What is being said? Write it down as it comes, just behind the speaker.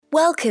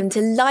Welcome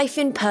to Life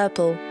in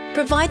Purple,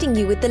 providing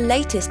you with the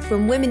latest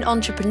from women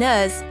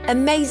entrepreneurs,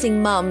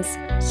 amazing mums,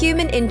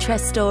 human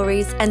interest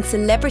stories, and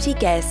celebrity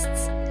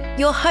guests.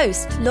 Your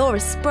host, Laura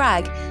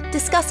Spragg,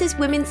 discusses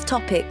women's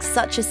topics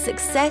such as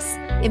success,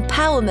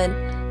 empowerment,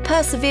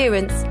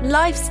 perseverance,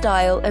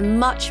 lifestyle, and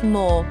much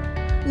more.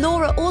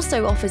 Laura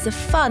also offers a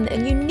fun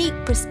and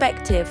unique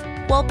perspective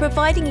while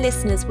providing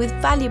listeners with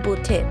valuable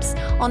tips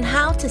on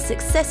how to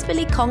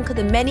successfully conquer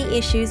the many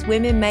issues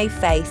women may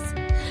face.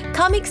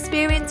 Come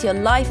experience your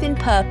life in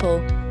purple.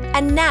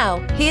 And now,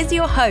 here's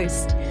your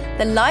host,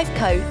 the life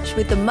coach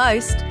with the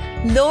most,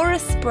 Laura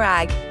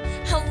Spragg.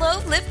 Hello,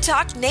 Lip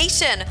Talk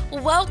Nation.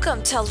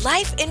 Welcome to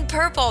Life in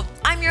Purple.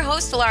 I'm your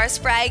host, Laura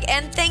Spragg,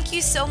 and thank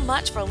you so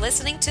much for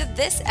listening to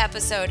this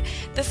episode.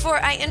 Before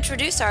I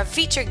introduce our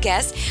featured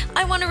guest,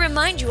 I want to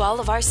remind you all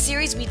of our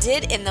series we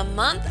did in the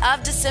month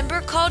of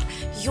December called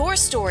Your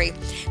Story.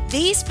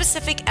 These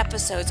specific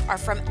episodes are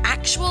from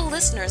actual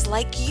listeners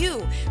like you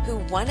who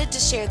wanted to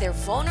share their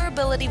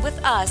vulnerability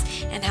with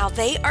us and how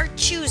they are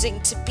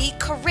choosing to be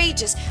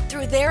courageous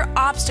through their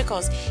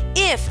obstacles.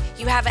 If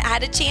you haven't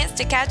had a chance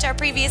to catch our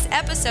previous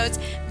episodes,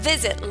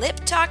 visit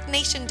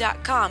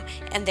liptalknation.com,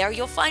 and there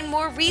you'll find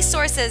more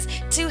resources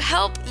to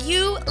help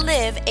you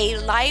live a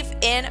life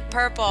in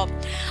purple.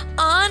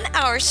 On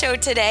our show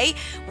today,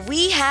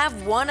 we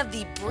have one of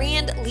the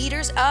brand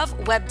leaders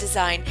of web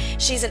design.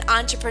 She's an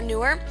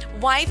entrepreneur,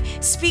 wife,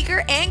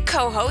 speaker, and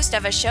co-host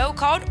of a show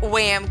called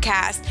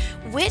Whamcast,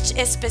 which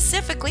is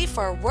specifically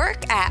for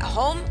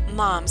work-at-home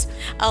moms.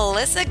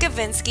 Alyssa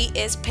Gavinsky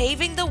is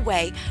paving the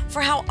way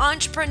for how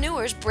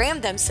entrepreneurs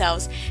brand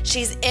themselves.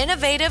 She's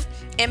innovative,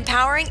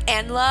 empowering,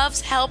 and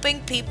loves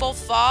helping people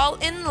fall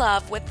in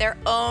love with their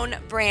own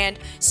brand.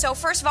 So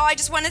first of all, I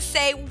just want to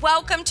say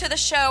welcome to the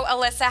show,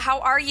 Alyssa. How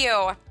are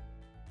you?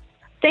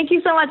 Thank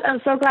you so much.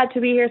 I'm so glad to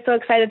be here. So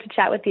excited to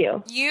chat with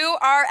you. You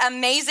are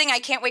amazing. I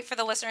can't wait for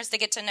the listeners to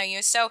get to know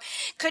you. So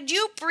could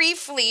you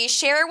briefly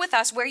share with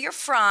us where you're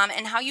from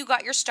and how you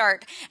got your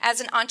start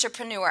as an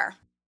entrepreneur?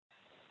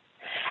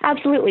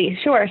 Absolutely.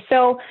 Sure.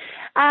 So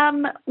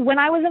when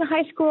I was in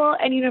high school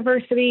and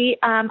university,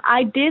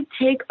 I did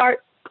take art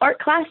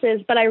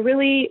classes, but I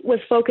really was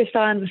focused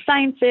on the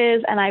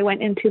sciences, and I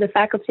went into the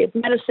Faculty of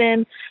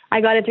Medicine. I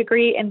got a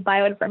degree in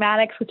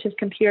bioinformatics, which is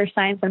computer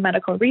science and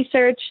medical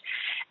research,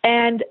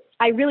 and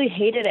I really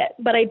hated it,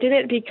 but I did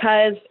it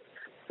because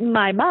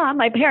my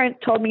parents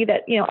told me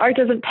that, art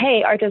doesn't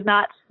pay, art does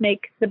not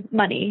make the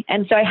money,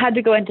 and so I had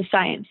to go into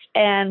science,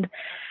 and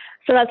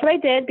so that's what I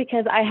did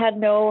because I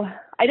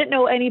didn't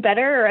know any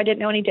better, or I didn't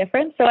know any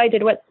different, so I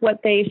did what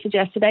they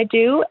suggested I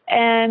do,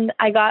 and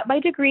I got my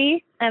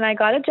degree, and I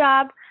got a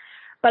job,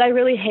 but I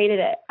really hated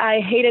it. I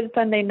hated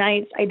Sunday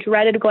nights. I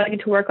dreaded going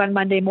into work on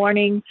Monday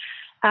morning.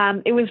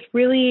 It was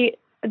really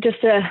just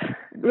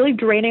really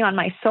draining on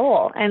my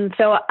soul. And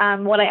so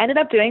what I ended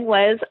up doing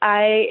was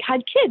I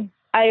had kids.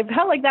 I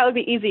felt like that would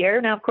be easier.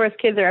 Now, of course,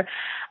 kids are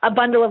a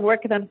bundle of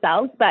work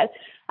themselves, but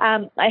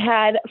I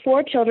had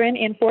 4 children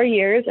in 4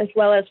 years, as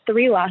well as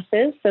 3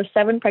 losses, so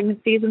 7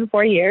 pregnancies in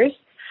 4 years.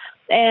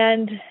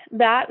 And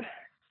that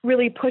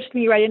really pushed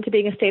me right into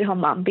being a stay-at-home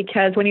mom,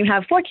 because when you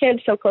have 4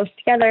 kids so close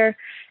together,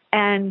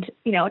 and,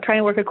 trying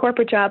to work a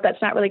corporate job,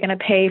 that's not really going to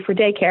pay for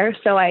daycare.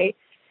 So I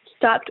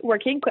stopped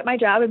working, quit my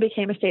job, and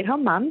became a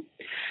stay-at-home mom.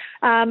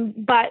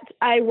 But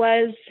I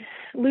was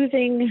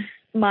losing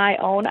my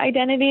own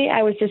identity.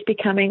 I was just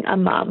becoming a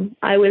mom.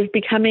 I was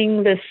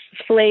becoming this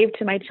slave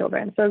to my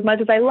children. So as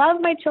much as I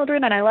love my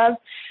children and I love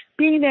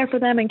being there for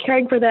them and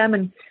caring for them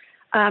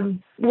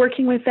and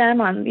working with them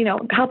on,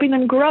 helping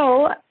them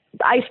grow,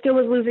 I still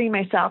was losing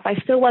myself. I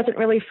still wasn't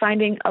really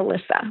finding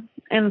Alyssa.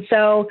 And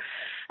so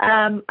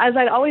as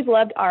I'd always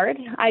loved art,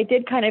 I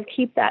did kind of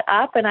keep that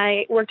up, and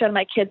I worked on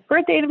my kids'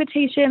 birthday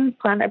invitations,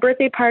 planned their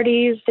birthday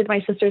parties, did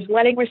my sister's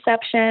wedding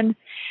reception,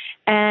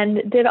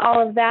 and did all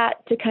of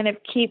that to kind of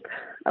keep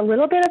a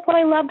little bit of what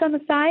I loved on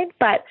the side,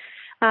 but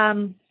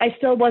I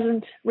still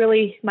wasn't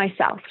really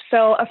myself.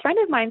 So a friend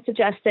of mine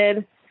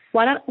suggested,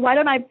 why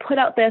don't I put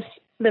out this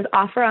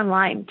offer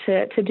online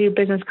to do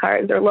business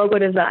cards or logo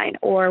design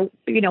or,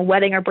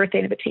 wedding or birthday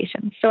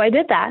invitations. So I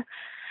did that,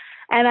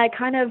 and I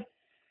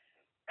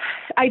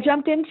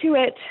jumped into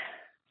it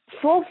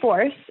full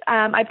force.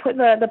 I put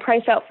the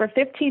price out for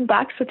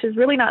 $15, which is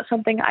really not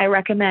something I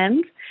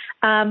recommend.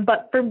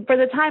 But for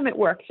the time it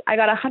worked. I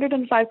got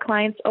 105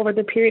 clients over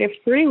the period of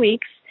 3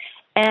 weeks,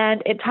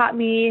 and it taught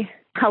me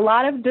a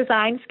lot of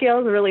design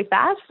skills really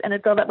fast, and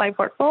it built up my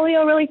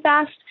portfolio really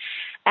fast.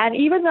 And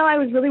even though I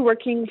was really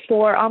working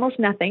for almost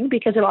nothing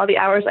because of all the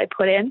hours I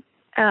put in,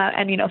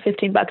 and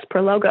 $15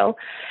 per logo,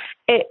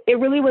 it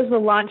really was the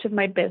launch of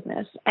my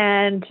business.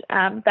 And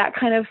that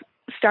kind of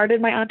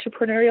started my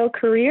entrepreneurial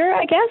career,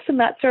 I guess, and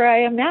that's where I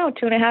am now,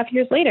 2.5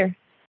 years later.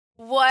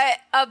 What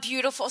a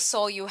beautiful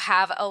soul you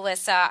have,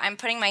 Alyssa. I'm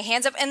putting my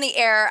hands up in the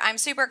air. I'm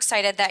super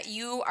excited that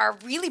you are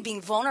really being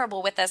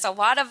vulnerable with this. A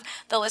lot of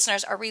the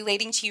listeners are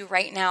relating to you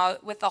right now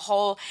with the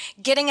whole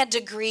getting a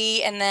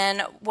degree and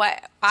then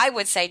what I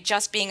would say,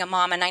 just being a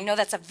mom. And I know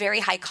that's a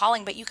very high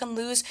calling, but you can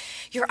lose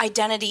your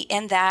identity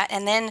in that,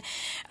 and then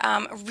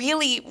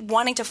really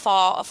wanting to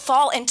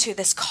fall into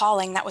this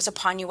calling that was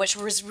upon you, which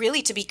was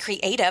really to be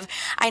creative.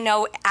 I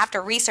know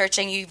after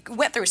researching, you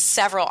went through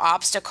several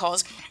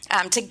obstacles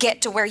to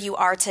get to where you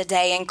are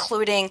today,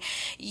 including,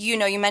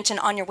 you mentioned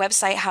on your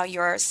website how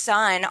your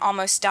son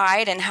almost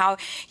died and how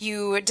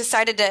you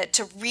decided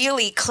to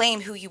really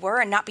claim who you were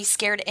and not be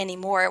scared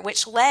anymore,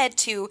 which led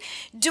to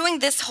doing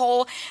this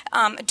whole,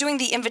 doing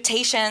the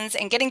invitations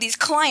and getting these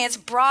clients.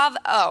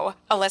 Bravo,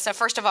 Alyssa.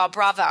 First of all,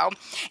 bravo.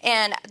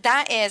 And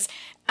that is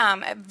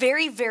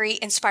very, very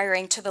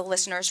inspiring to the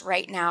listeners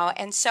right now.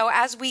 And so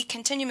as we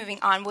continue moving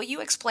on, will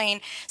you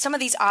explain some of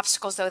these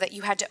obstacles, though, that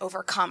you had to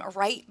overcome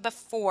right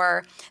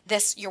before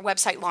your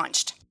website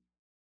launched?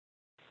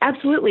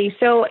 Absolutely.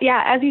 So,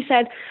 yeah, as you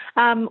said,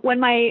 when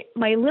my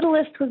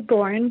littlest was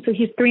born, so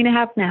he's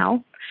 3.5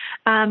 now,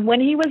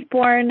 when he was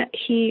born,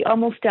 he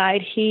almost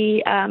died.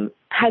 He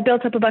had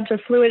built up a bunch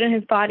of fluid in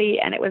his body,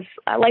 and it was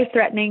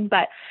life-threatening,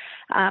 but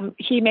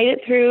he made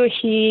it through.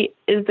 He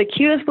is the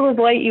cutest little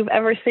boy you've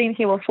ever seen.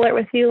 He will flirt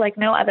with you like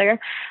no other.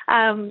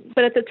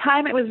 But at the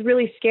time, it was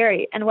really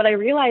scary. And what I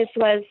realized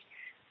was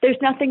there's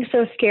nothing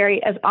so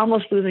scary as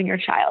almost losing your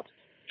child.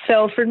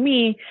 So for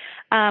me,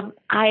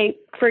 I,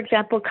 for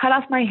example, cut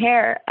off my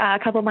hair a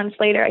couple months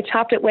later. I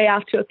chopped it way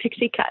off to a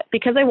pixie cut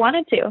because I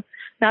wanted to,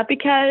 not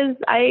because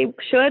I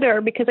should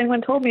or because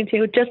anyone told me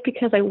to, just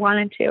because I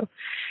wanted to.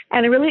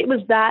 And it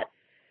was that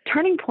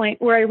turning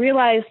point where I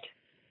realized,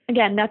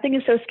 again, nothing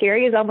is so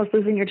scary as almost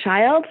losing your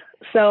child.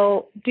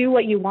 So do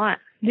what you want.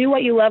 Do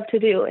what you love to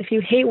do. If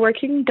you hate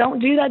working, don't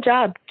do that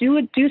job.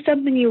 Do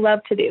something you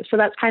love to do. So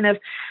that's kind of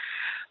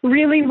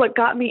really what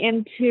got me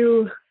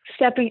into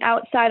stepping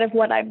outside of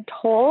what I'm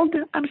told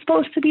I'm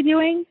supposed to be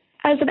doing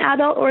as an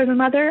adult or as a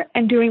mother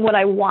and doing what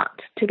I want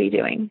to be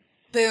doing.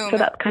 Boom. So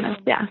that's kind of,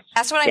 yeah.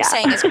 That's what I'm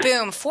saying is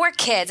boom, for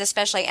kids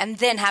especially, and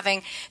then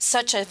having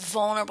such a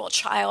vulnerable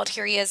child.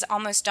 Here he is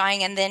almost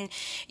dying, and then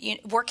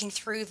working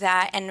through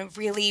that and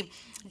really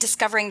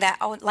discovering that,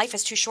 life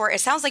is too short. It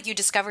sounds like you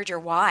discovered your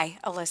why,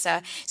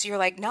 Alyssa. So you're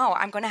like, no,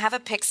 I'm going to have a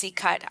pixie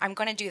cut. I'm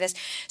going to do this.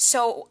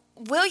 So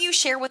will you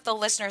share with the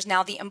listeners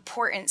now the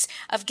importance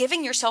of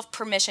giving yourself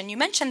permission? You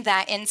mentioned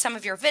that in some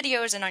of your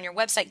videos and on your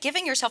website,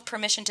 giving yourself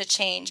permission to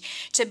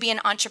change, to be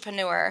an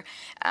entrepreneur.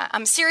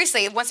 I'm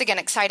seriously, once again,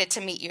 excited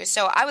to meet you.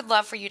 So I would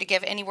love for you to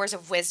give any words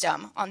of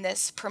wisdom on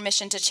this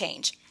permission to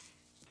change.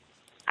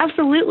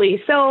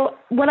 Absolutely. So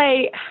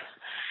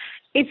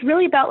it's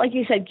really about, like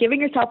you said,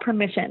 giving yourself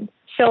permission.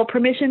 So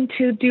permission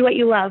to do what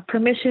you love,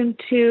 permission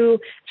to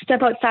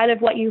step outside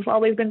of what you've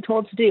always been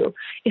told to do.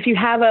 If you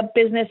have a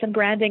business and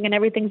branding and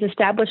everything's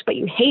established, but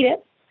you hate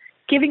it,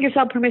 giving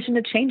yourself permission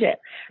to change it.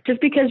 Just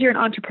because you're an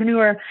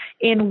entrepreneur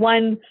in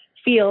one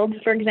field,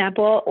 for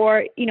example,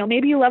 or,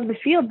 maybe you love the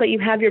field, but you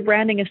have your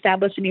branding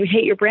established and you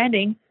hate your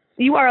branding,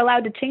 you are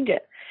allowed to change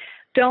it.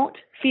 Don't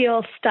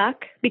feel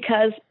stuck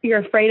because you're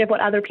afraid of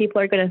what other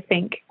people are going to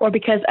think or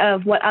because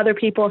of what other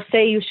people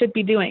say you should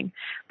be doing.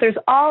 There's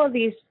all of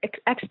these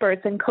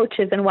experts and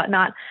coaches and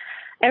whatnot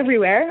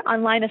everywhere,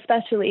 online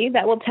especially,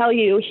 that will tell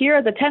you, here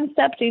are the 10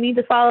 steps you need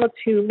to follow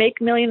to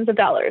make millions of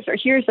dollars, or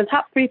here's the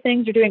top 3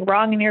 things you're doing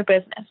wrong in your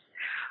business.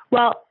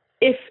 Well,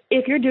 if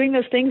you're doing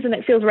those things and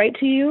it feels right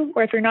to you,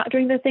 or if you're not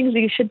doing the things that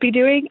you should be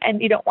doing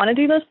and you don't want to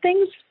do those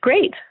things,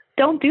 great.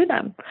 Don't do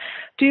them.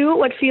 Do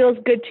what feels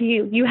good to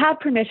you. You have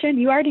permission.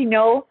 You already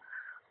know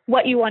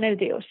what you want to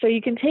do. So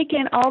you can take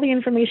in all the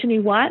information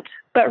you want,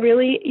 but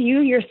really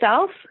you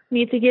yourself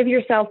need to give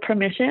yourself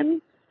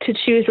permission to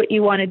choose what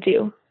you want to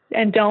do,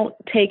 and don't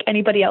take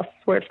anybody else's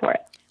word for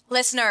it.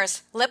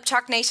 Listeners, Lip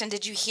Talk Nation,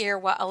 did you hear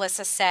what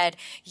Alyssa said?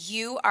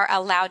 You are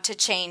allowed to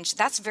change.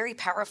 That's very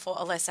powerful,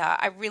 Alyssa.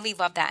 I really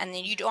love that. And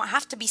then you don't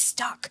have to be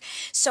stuck.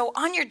 So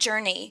on your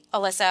journey,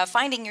 Alyssa,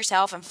 finding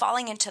yourself and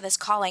falling into this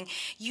calling,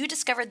 you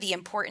discovered the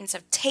importance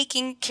of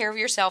taking care of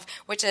yourself,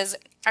 which is,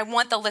 I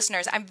want the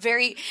listeners, I'm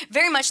very,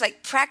 very much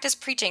like practice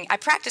preaching. I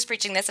practice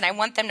preaching this and I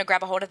want them to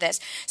grab a hold of this.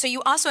 So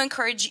you also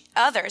encourage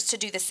others to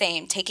do the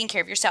same, taking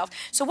care of yourself.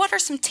 So what are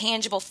some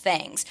tangible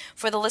things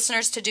for the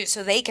listeners to do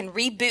so they can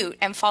reboot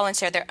and fall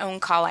into their own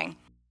calling?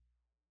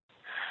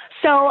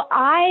 So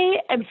I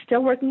am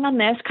still working on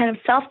this. Kind of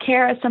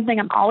self-care is something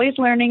I'm always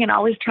learning and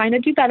always trying to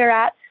do better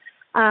at.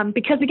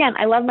 Because again,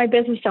 I love my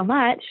business so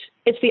much.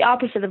 It's the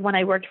opposite of when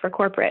I worked for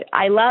corporate.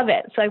 I love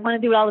it. So I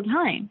want to do it all the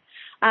time.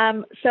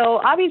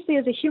 So obviously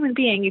as a human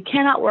being, you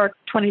cannot work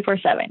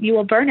 24/7. You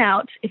will burn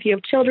out. If you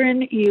have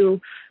children, you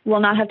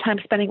will not have time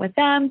spending with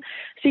them.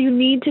 So you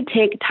need to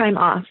take time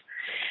off.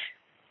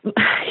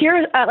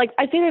 Here, I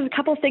think there's a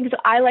couple of things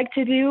that I like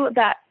to do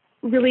that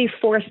really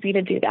force me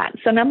to do that.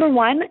 So number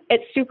one,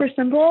 it's super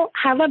simple.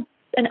 Have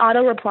an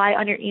auto reply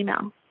on your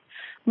email.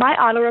 My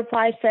auto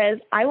reply says,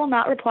 I will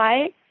not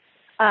reply,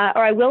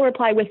 or I will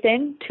reply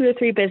within 2 to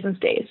 3 business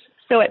days.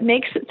 So it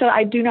makes it so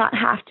I do not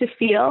have to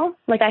feel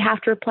like I have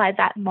to reply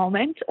that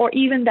moment or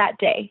even that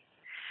day.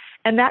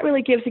 And that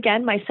really gives,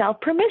 again, myself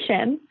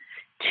permission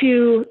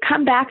to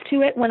come back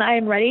to it when I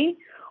am ready,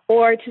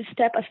 or to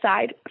step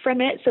aside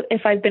from it. So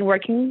if I've been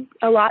working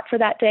a lot for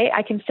that day,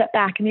 I can step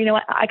back and, you know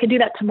what, I can do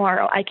that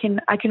tomorrow. I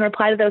can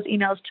reply to those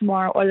emails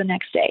tomorrow or the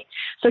next day.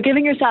 So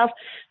giving yourself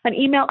an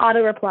email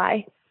auto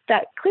reply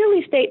that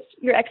clearly states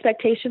your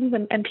expectations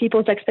and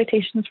people's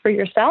expectations for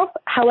yourself,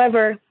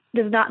 however,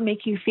 does not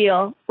make you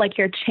feel like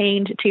you're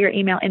chained to your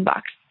email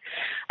inbox.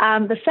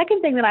 The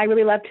second thing that I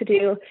really love to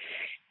do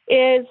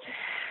is,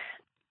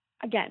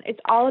 again, it's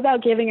all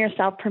about giving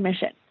yourself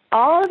permission.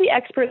 All of the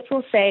experts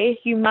will say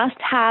you must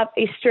have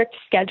a strict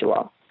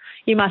schedule.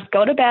 You must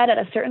go to bed at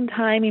a certain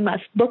time. You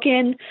must book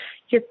in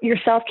your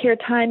self-care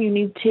time. You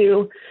need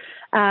to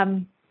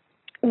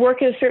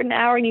work at a certain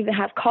hour. You need to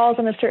have calls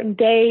on a certain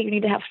day. You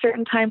need to have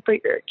certain time for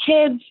your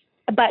kids.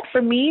 But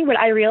for me, what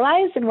I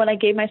realized and what I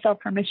gave myself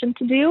permission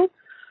to do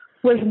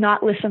was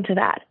not listen to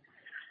that,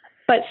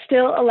 but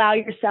still allow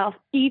yourself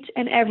each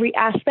and every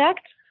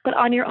aspect, but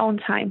on your own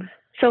time.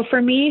 So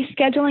for me,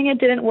 scheduling it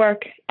didn't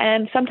work.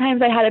 And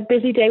sometimes I had a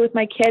busy day with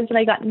my kids and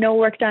I got no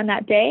work done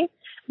that day.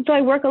 And so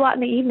I work a lot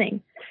in the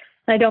evening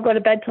and I don't go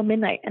to bed till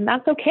midnight, and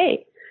that's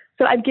okay.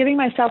 So I'm giving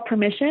myself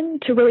permission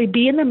to really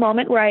be in the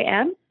moment where I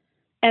am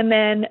and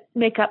then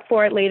make up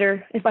for it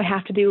later if I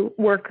have to do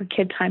work or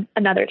kid time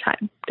another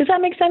time. Does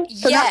that make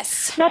sense? So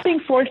yes. Not being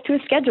forced to a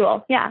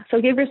schedule. Yeah. So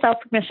give yourself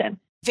permission.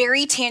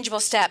 Very tangible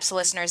steps,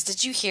 listeners.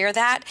 Did you hear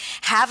that?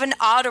 Have an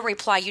auto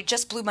reply. You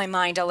just blew my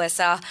mind,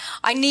 Alyssa.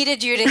 I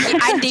needed you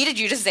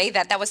to say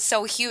that. That was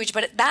so huge.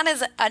 But that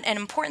is an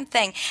important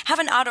thing. Have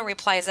an auto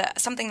reply is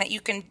something that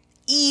you can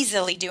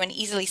easily do and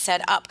easily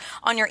set up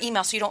on your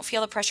email so you don't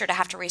feel the pressure to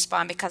have to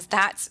respond, because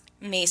that's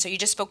me. So you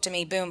just spoke to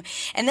me, boom.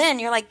 And then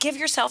you're like, give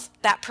yourself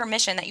that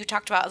permission that you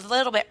talked about a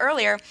little bit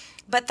earlier,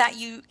 but that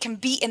you can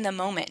be in the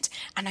moment.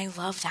 And I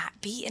love that.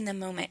 Be in the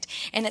moment.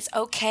 And it's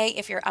okay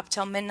if you're up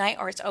till midnight,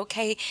 or it's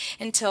okay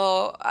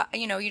until,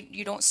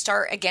 you don't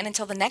start again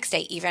until the next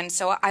day even.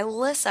 So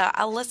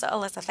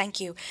Alyssa, thank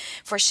you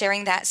for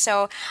sharing that.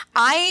 So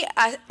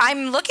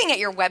I'm looking at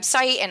your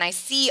website and I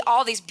see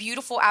all these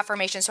beautiful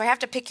affirmations. So I have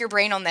to pick your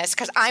brain on this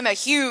because I'm a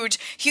huge,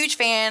 huge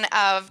fan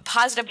of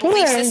positive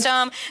belief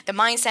system, the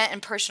mindset,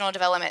 and personal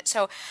development.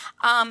 So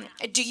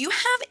do you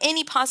have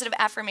any positive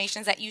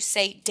affirmations that you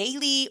say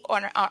daily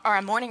or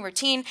a morning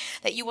routine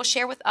that you will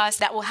share with us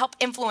that will help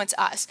influence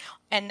us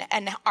and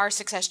our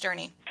success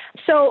journey?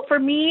 So for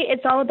me,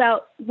 it's all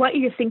about what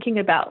you're thinking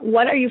about.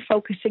 What are you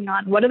focusing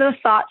on? What are the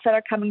thoughts that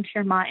are coming to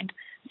your mind?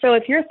 So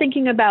if you're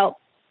thinking about,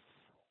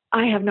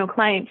 I have no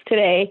clients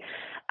today,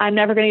 I'm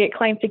never going to get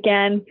clients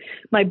again,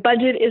 my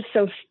budget is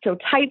so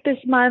tight this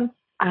month,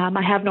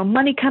 I have no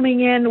money coming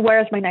in,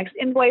 where's my next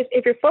invoice?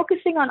 If you're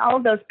focusing on all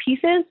of those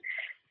pieces,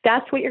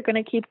 that's what you're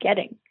going to keep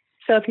getting.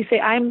 So if you say,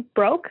 I'm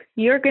broke,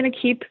 you're going to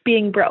keep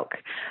being broke.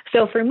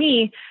 So for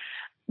me,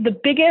 the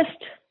biggest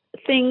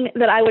thing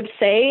that I would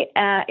say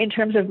in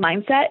terms of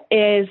mindset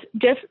is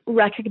just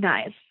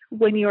recognize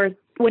when you're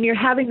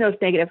having those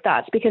negative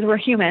thoughts, because we're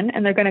human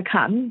and they're going to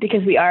come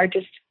because we are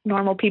just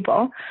normal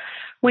people.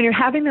 When you're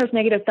having those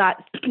negative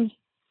thoughts,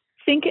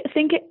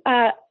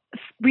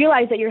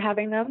 realize that you're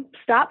having them,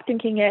 stop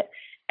thinking it.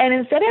 And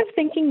instead of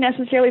thinking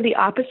necessarily the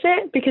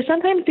opposite, because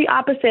sometimes the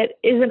opposite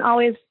isn't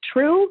always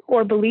true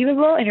or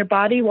believable and your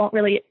body won't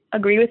really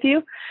agree with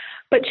you,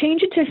 but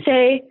change it to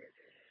say,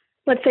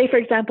 let's say, for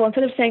example,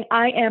 instead of saying,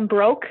 I am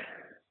broke,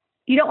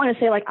 you don't want to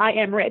say like, I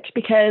am rich,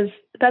 because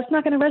that's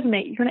not going to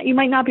resonate. You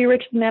might not be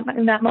rich in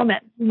that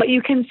moment, but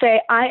you can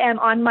say, I am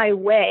on my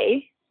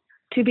way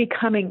to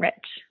becoming rich.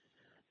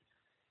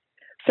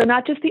 So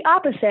not just the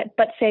opposite,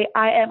 but say,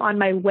 I am on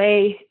my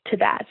way to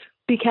that.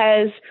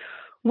 Because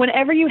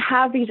whenever you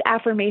have these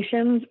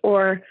affirmations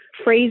or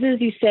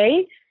phrases you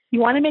say, you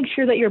want to make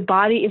sure that your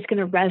body is going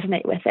to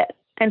resonate with it.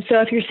 And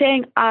so if you're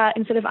saying,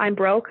 instead of I'm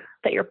broke,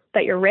 that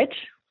you're rich,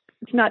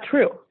 it's not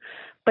true.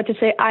 But to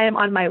say, I am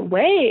on my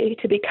way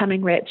to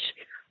becoming rich,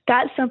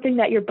 that's something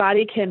that your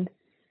body can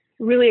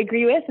really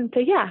agree with and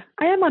say, yeah,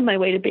 I am on my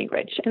way to being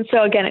rich. And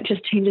so again, it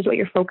just changes what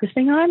you're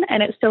focusing on,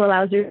 and it still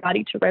allows your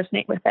body to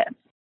resonate with it.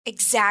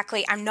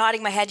 Exactly. I'm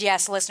nodding my head.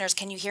 Yes, listeners,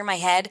 can you hear my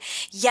head?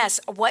 Yes,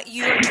 what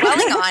you're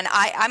dwelling on,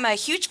 I'm a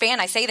huge fan.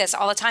 I say this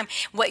all the time.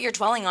 What you're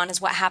dwelling on is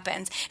what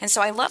happens. And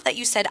so I love that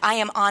you said, I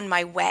am on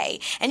my way.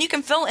 And you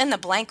can fill in the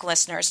blank,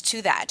 listeners,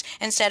 to that.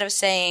 Instead of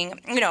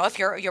saying, if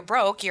you're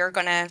broke, you're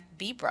going to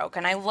be broke.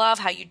 And I love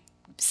how you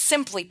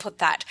simply put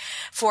that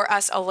for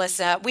us,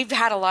 Alyssa. We've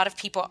had a lot of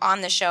people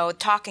on the show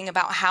talking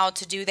about how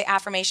to do the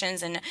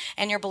affirmations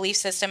and your belief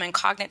system and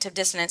cognitive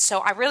dissonance. So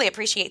I really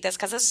appreciate this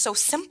because it's so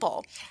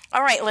simple.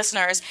 All right,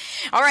 listeners.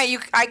 All right,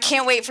 I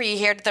can't wait for you to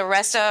hear the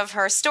rest of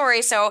her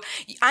story. So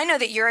I know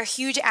that you're a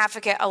huge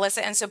advocate,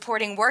 Alyssa, in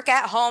supporting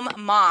work-at-home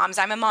moms.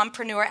 I'm a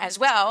mompreneur as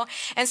well.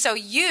 And so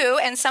you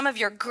and some of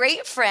your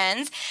great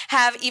friends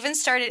have even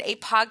started a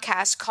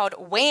podcast called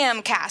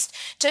Whamcast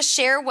to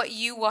share what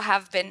you all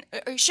have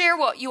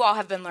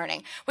been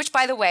learning, which,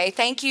 by the way,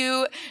 thank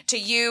you to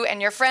you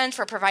and your friends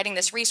for providing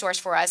this resource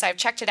for us. I've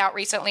checked it out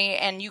recently,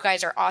 and you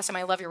guys are awesome.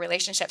 I love your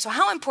relationship. So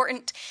how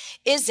important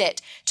is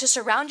it to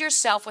surround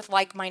yourself with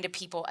like-minded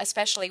people,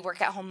 especially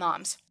work-at-home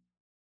moms?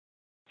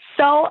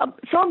 so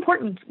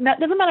important. It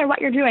doesn't matter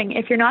what you're doing.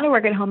 If you're not a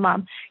work-at-home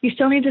mom, you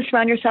still need to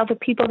surround yourself with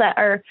people that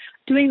are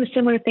doing the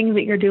similar things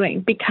that you're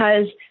doing,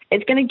 because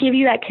it's going to give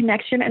you that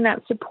connection and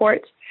that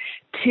support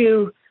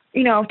to,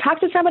 talk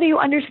to somebody who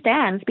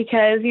understands.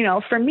 Because,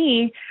 for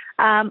me,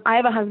 I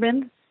have a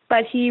husband,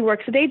 but he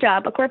works a day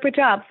job, a corporate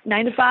job,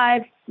 9 to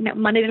 5,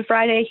 Monday to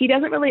Friday. He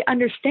doesn't really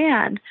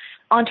understand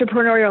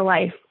entrepreneurial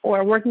life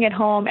or working at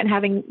home and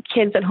having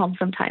kids at home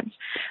sometimes.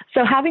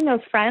 So having those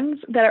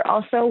friends that are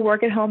also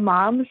work-at-home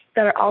moms,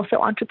 that are also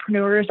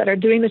entrepreneurs, that are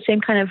doing the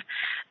same kind of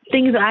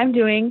things that I'm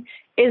doing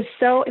is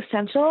so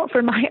essential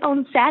for my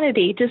own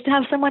sanity, just to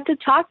have someone to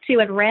talk to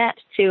and rant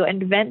to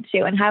and vent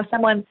to, and have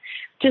someone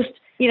just,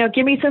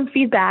 give me some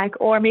feedback,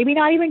 or maybe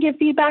not even give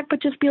feedback,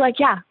 but just be like,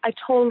 yeah, I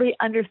totally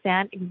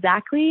understand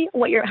exactly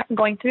what you're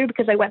going through,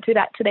 because I went through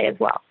that today as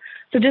well.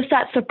 So just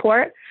that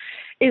support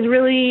is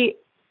really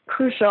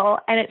crucial.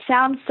 And it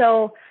sounds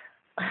so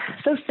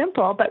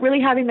simple, but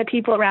really having the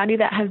people around you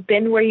that have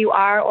been where you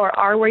are or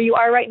are where you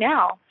are right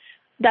now,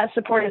 that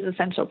support is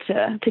essential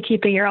to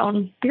keeping your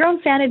own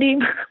sanity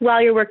while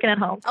you're working at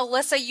home.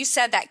 Alyssa, you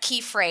said that key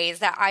phrase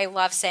that I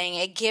love saying.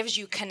 It gives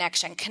you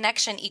connection.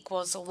 Connection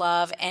equals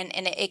love, and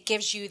it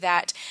gives you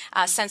that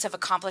sense of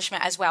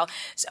accomplishment as well.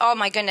 So, oh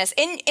my goodness.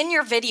 In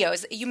your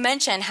videos, you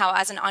mentioned how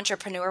as an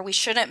entrepreneur, we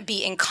shouldn't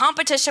be in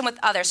competition with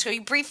others. So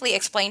you briefly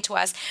explain to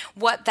us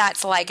what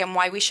that's like and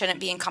why we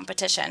shouldn't be in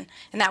competition,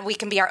 and that we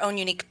can be our own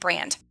unique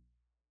brand.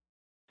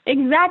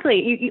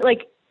 Exactly.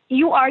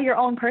 You are your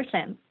own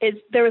person.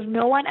 There is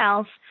no one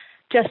else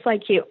just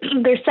like you.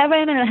 There's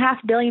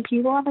 7.5 billion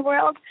people in the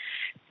world,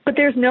 but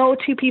there's no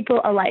two people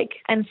alike.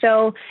 And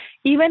so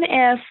even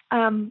if,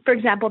 for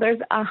example, there's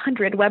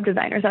 100 web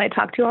designers that I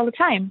talk to all the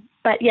time,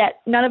 but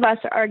yet none of us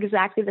are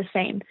exactly the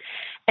same.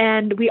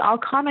 And we all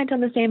comment on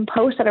the same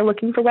posts that are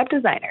looking for web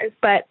designers,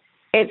 but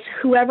it's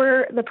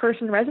whoever the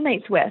person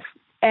resonates with.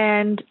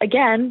 And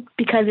again,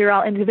 because you're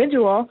all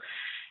individual,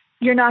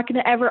 you're not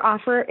going to ever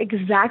offer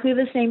exactly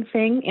the same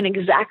thing in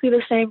exactly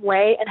the same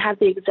way and have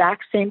the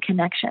exact same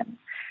connection.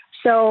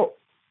 So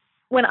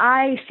when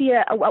I see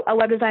a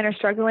web designer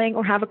struggling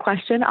or have a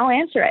question, I'll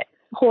answer it.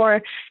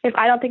 Or if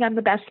I don't think I'm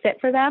the best fit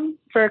for them,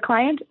 for a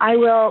client, I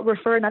will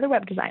refer another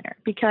web designer,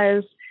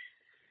 because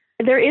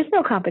there is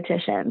no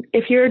competition.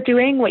 If you're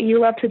doing what you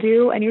love to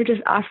do and you're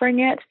just offering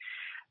it,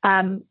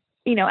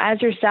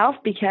 as yourself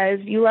because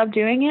you love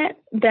doing it,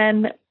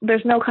 then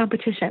there's no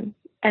competition.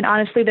 And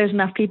honestly, there's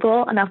enough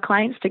people, enough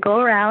clients to go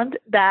around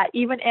that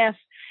even if,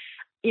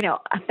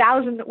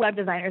 1,000 web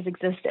designers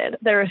existed,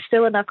 there are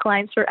still enough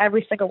clients for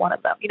every single one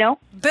of them,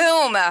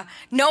 Boom.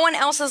 No one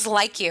else is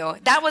like you.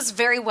 That was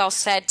very well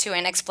said too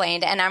and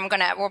explained. And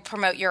we'll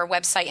promote your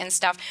website and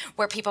stuff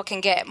where people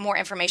can get more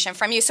information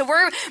from you. So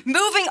we're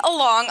moving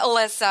along,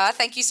 Alyssa.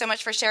 Thank you so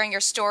much for sharing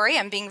your story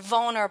and being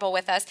vulnerable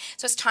with us.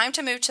 So it's time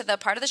to move to the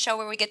part of the show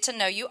where we get to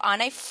know you on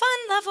a fun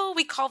level.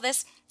 We call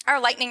this our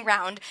lightning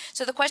round.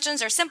 So the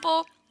questions are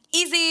simple,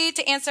 easy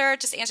to answer.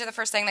 Just answer the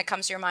first thing that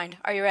comes to your mind.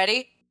 Are you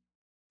ready?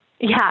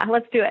 Yeah,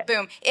 let's do it.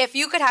 Boom. If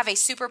you could have a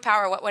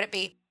superpower, what would it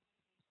be?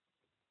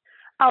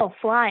 Oh,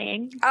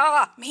 flying.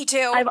 Oh, me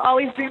too. I've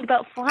always dreamed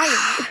about flying.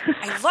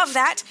 I love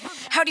that.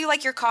 How do you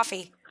like your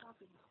coffee?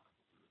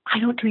 I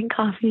don't drink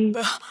coffee.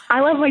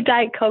 I love my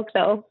Diet Coke,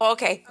 though.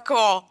 Okay,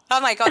 cool.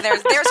 I'm like,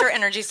 there's her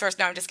energy source.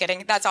 No, I'm just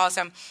kidding. That's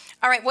awesome.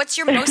 All right, what's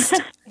your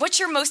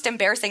most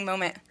embarrassing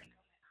moment?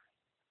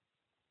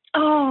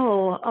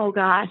 Oh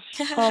gosh.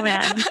 Oh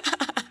man.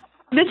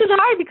 This is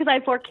hard because I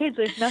have 4 kids.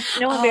 There's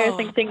no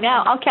embarrassing thing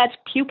now. I'll catch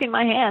puke in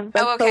my hands.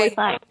 That's totally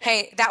fine.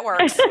 Hey, that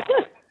works.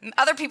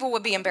 Other people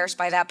would be embarrassed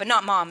by that, but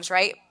not moms,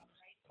 right?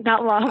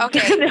 Not moms.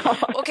 Okay. No.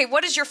 Okay,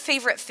 what is your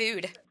favorite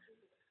food?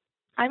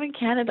 I'm in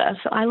Canada,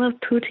 so I love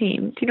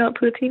poutine. Do you know what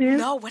poutine is?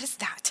 No, what is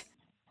that?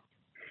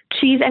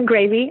 Cheese and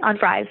gravy on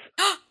fries.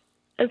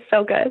 It's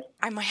so good.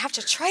 I might have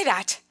to try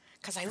that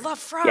because I love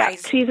fries. Yeah,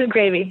 cheese and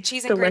gravy.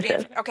 Cheese and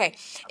delicious. Gravy. Okay.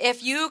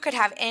 If you could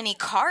have any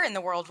car in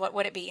the world, what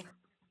would it be?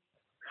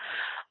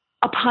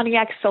 A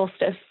Pontiac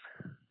Solstice.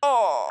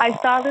 Oh. I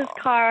saw this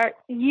car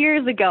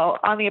years ago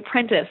on The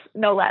Apprentice,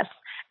 no less.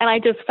 And I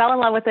just fell in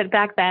love with it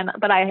back then,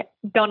 but I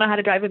don't know how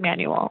to drive a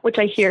manual, which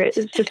I hear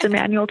is just a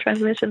manual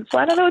transmission. So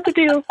I don't know what to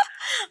do.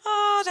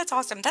 Oh, that's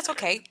awesome. That's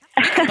okay.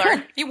 You can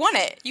learn. You want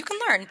it. You can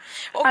learn.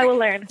 Okay. I will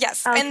learn.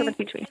 Yes. I'll sort of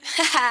teach me.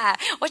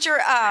 What's your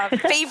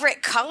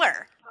favorite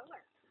color?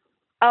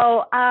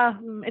 Oh,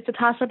 it's a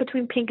toss-up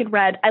between pink and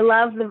red. I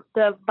love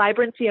the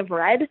vibrancy of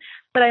red,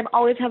 but I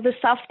always have this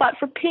soft spot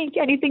for pink.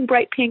 Anything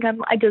bright pink,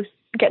 I just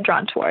get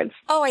drawn towards.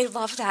 Oh, I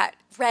love that.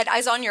 Red. I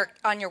was on your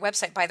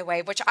website, by the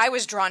way, which I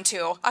was drawn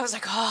to. I was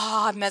like,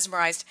 I'm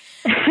mesmerized.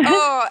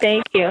 Oh,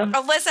 thank you.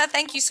 Alyssa,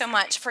 thank you so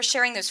much for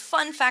sharing those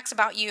fun facts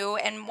about you,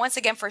 and once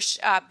again for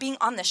being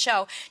on the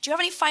show. Do you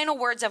have any final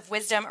words of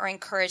wisdom or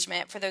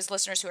encouragement for those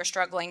listeners who are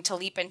struggling to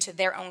leap into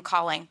their own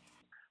calling?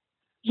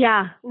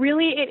 Yeah,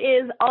 really, it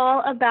is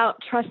all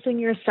about trusting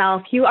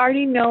yourself. You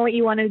already know what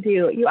you want to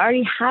do. You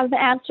already have the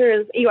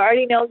answers. You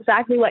already know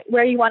exactly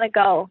where you want to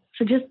go.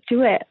 So just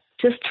do it.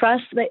 Just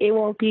trust that it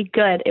will be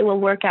good. It will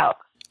work out.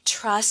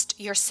 Trust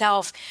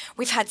yourself.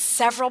 We've had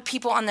several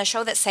people on the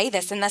show that say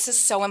this, and this is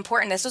so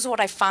important. This is what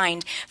I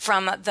find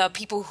from the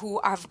people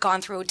who have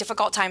gone through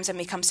difficult times and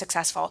become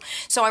successful.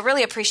 So I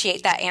really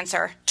appreciate that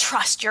answer.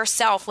 Trust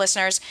yourself,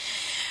 listeners.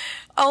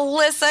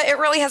 Alyssa, it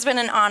really has been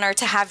an honor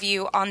to have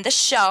you on the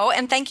show,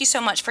 and thank you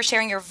so much for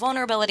sharing your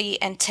vulnerability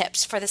and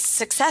tips for the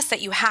success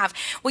that you have.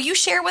 Will you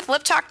share with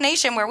Lip Talk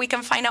Nation where we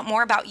can find out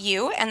more about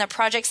you and the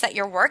projects that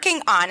you're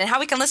working on and how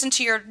we can listen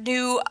to your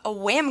new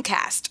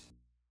Whamcast?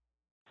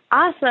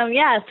 Awesome.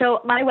 Yeah.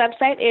 So my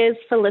website is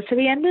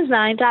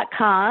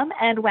felicityanddesign.com,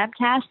 and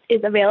Whamcast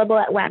is available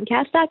at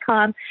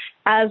whamcast.com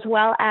as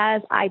well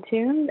as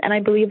iTunes and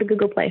I believe the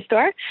Google Play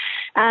Store.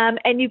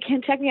 And you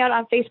can check me out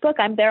on Facebook.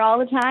 I'm there all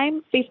the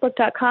time.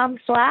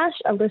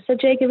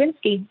 Facebook.com/Alyssa J.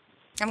 Gavinsky.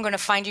 I'm going to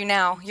find you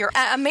now. You're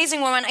an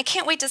amazing woman. I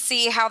can't wait to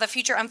see how the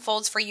future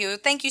unfolds for you.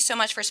 Thank you so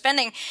much for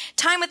spending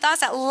time with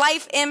us at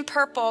Life in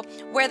Purple,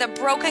 where the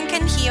broken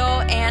can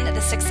heal and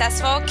the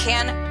successful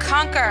can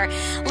conquer.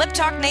 Lip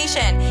Talk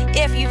Nation,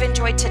 if you've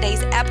enjoyed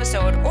today's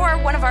episode or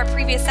one of our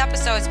previous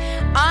episodes,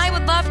 I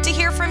would love to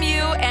hear from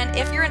you. And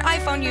if you're an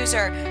iPhone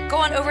user, go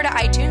on over to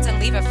iTunes and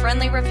leave a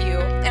friendly review.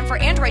 And for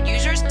Android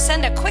users,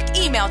 send a quick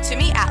email to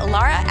me at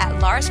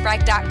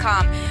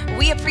laura@lauraspragg.com.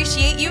 We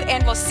appreciate you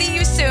and we'll see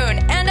you soon.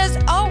 And as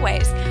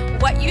always,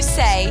 what you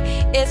say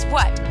is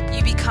what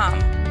you become.